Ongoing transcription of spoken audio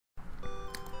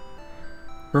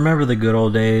Remember the good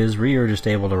old days where you were just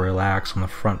able to relax on the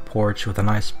front porch with a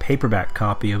nice paperback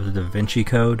copy of the Da Vinci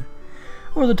Code?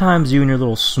 Or the times you and your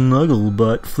little snuggle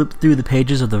butt flipped through the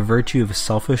pages of The Virtue of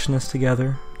Selfishness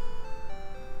together?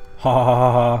 Ha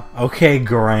ha ha ha. Okay,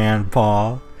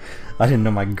 Grandpa. I didn't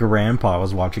know my grandpa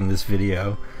was watching this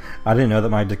video. I didn't know that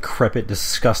my decrepit,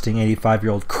 disgusting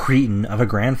 85-year-old cretin of a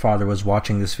grandfather was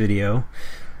watching this video.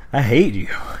 I hate you.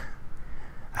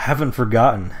 I haven't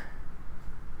forgotten.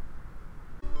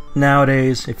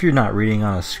 Nowadays, if you're not reading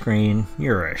on a screen,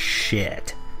 you're a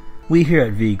shit. We here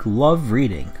at VEAG love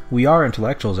reading. We are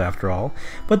intellectuals after all,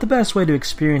 but the best way to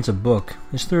experience a book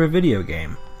is through a video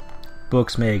game.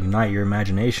 Books may ignite your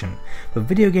imagination, but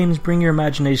video games bring your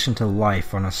imagination to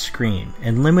life on a screen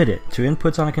and limit it to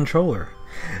inputs on a controller.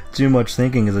 Too much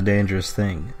thinking is a dangerous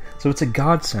thing, so it's a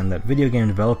godsend that video game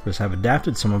developers have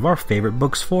adapted some of our favorite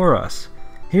books for us.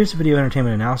 Here's Video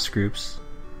Entertainment Analysis Group's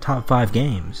Top 5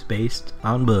 Games Based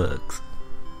on Books.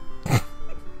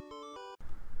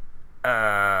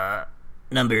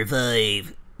 Number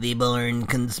 5, The Bourne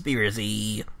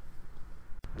Conspiracy.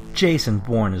 Jason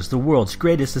Bourne is the world's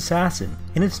greatest assassin,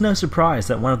 and it's no surprise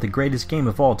that one of the greatest games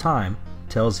of all time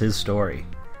tells his story.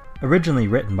 Originally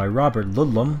written by Robert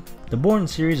Ludlum, the Bourne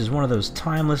series is one of those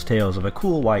timeless tales of a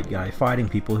cool white guy fighting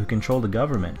people who control the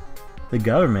government. The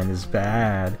government is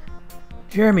bad.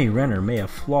 Jeremy Renner may have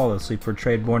flawlessly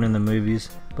portrayed Bourne in the movies,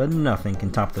 but nothing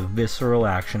can top the visceral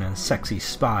action and sexy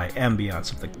spy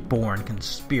ambiance of the Bourne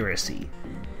Conspiracy.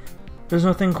 There's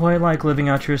nothing quite like living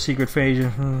out your secret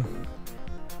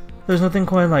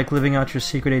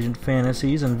agent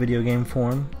fantasies in video game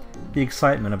form. The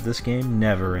excitement of this game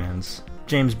never ends.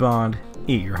 James Bond,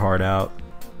 eat your heart out.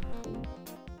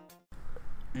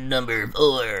 Number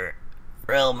 4,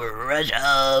 From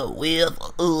Russia with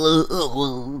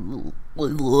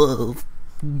Love.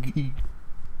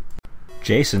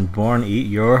 Jason Bourne, eat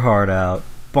your heart out.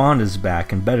 Bond is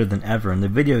back and better than ever in the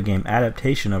video game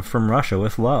adaptation of From Russia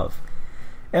with Love.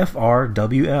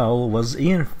 FRWL was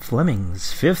Ian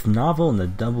Fleming's 5th novel in the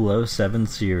 007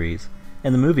 series,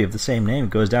 and the movie of the same name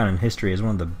goes down in history as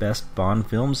one of the best Bond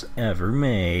films ever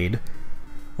made.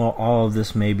 While all of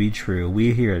this may be true,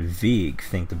 we here at VEAG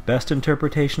think the best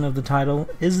interpretation of the title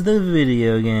is the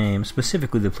video game,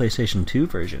 specifically the PlayStation 2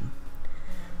 version.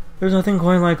 There's nothing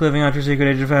quite like living out your secret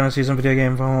agent fantasies in video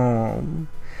game form.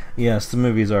 Yes, the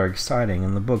movies are exciting,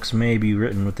 and the books may be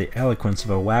written with the eloquence of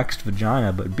a waxed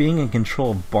vagina, but being in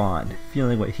control of Bond,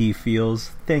 feeling what he feels,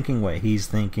 thinking what he's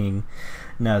thinking,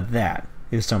 now that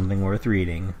is something worth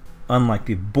reading. Unlike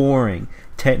the boring,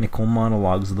 technical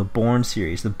monologues of the Bourne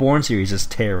series is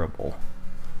terrible.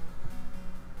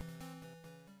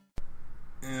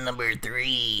 Number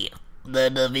 3, The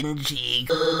Da Vinci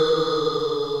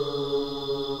Code.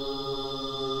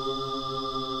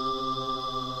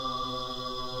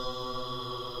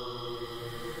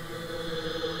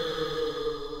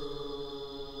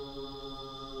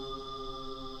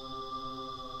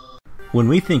 When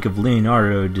we think of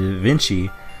Leonardo da Vinci,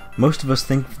 most of us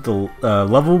think of the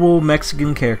lovable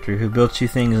Mexican character who built you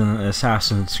things in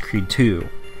Assassin's Creed 2.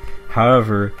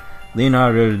 However,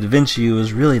 Leonardo da Vinci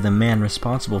was really the man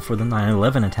responsible for the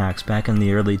 9/11 attacks back in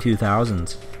the early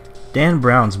 2000s. Dan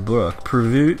Brown's book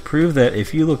proved that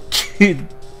if you look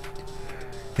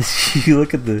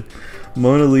at the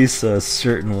Mona Lisa a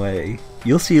certain way,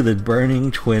 you'll see the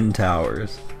burning Twin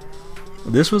Towers.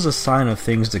 This was a sign of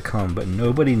things to come, but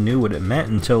nobody knew what it meant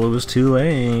until it was too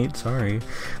late. Sorry.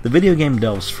 The video game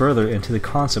delves further into the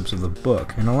concepts of the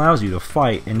book and allows you to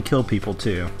fight and kill people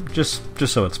too, just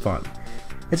so it's fun.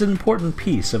 It's an important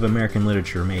piece of American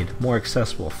literature made more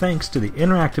accessible thanks to the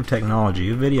interactive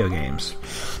technology of video games.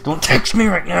 Don't text me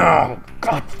right now!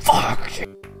 God, fuck!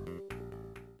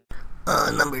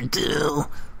 Number 2,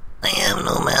 I have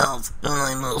no mouth and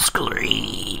I must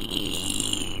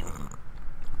scream.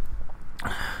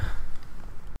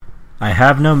 I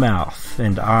Have No Mouth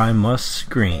and I Must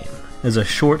Scream is a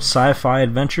short sci-fi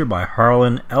adventure by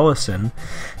Harlan Ellison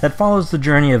that follows the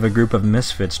journey of a group of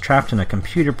misfits trapped in a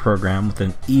computer program with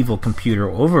an evil computer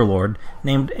overlord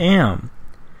named Am.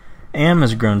 Am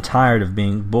has grown tired of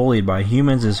being bullied by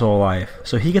humans his whole life,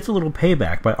 so he gets a little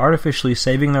payback by artificially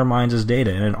saving their minds as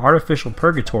data in an artificial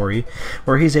purgatory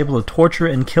where he's able to torture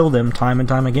and kill them time and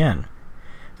time again.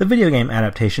 The video game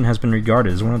adaptation has been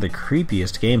regarded as one of the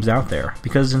creepiest games out there,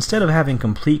 because instead of having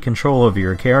complete control over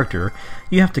your character,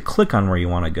 you have to click on where you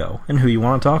want to go and who you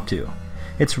want to talk to.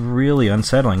 It's really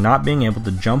unsettling not being able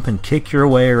to jump and kick your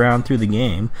way around through the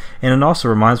game, and it also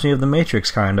reminds me of The Matrix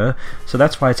kinda, so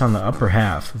that's why it's on the upper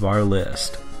half of our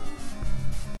list.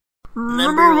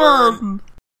 Number 1,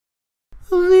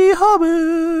 The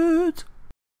Hobbit.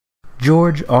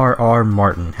 George R.R.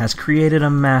 Martin has created a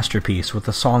masterpiece with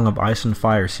the Song of Ice and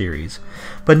Fire series,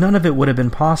 but none of it would have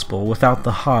been possible without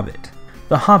The Hobbit.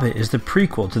 The Hobbit is the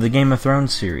prequel to the Game of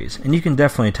Thrones series, and you can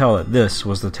definitely tell that this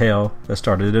was the tale that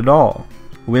started it all.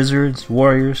 Wizards,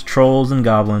 warriors, trolls, and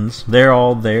goblins, they're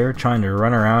all there trying to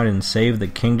run around and save the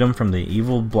kingdom from the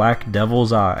evil Black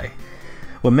Devil's Eye.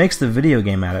 What makes the video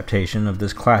game adaptation of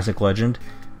this classic legend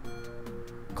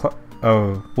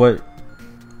what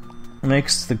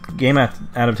makes the game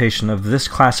adaptation of this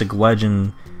classic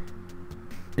legend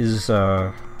is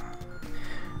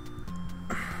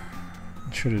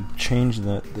should have changed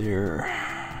that there.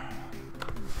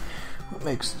 What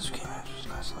makes this game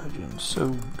classic legend so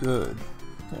good?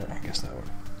 There, I guess that would.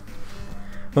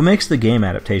 What makes the game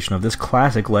adaptation of this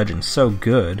classic legend so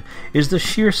good is the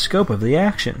sheer scope of the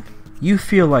action. You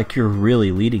feel like you're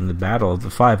really leading the battle of the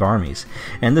 5 armies,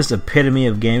 and this epitome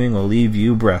of gaming will leave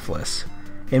you breathless.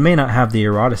 It may not have the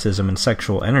eroticism and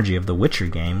sexual energy of the Witcher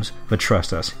games, but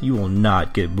trust us, you will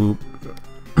not get blue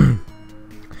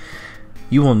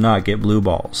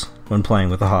balls when playing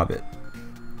with The Hobbit.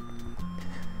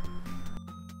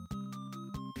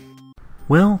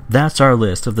 Well, that's our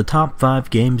list of the top 5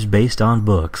 games based on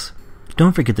books.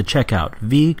 Don't forget to check out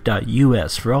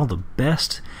VEAG.us for all the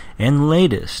best and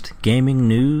latest gaming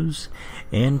news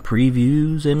and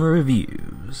previews and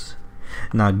reviews.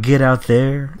 Now get out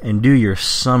there and do your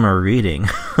summer reading.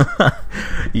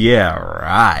 Yeah,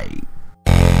 right.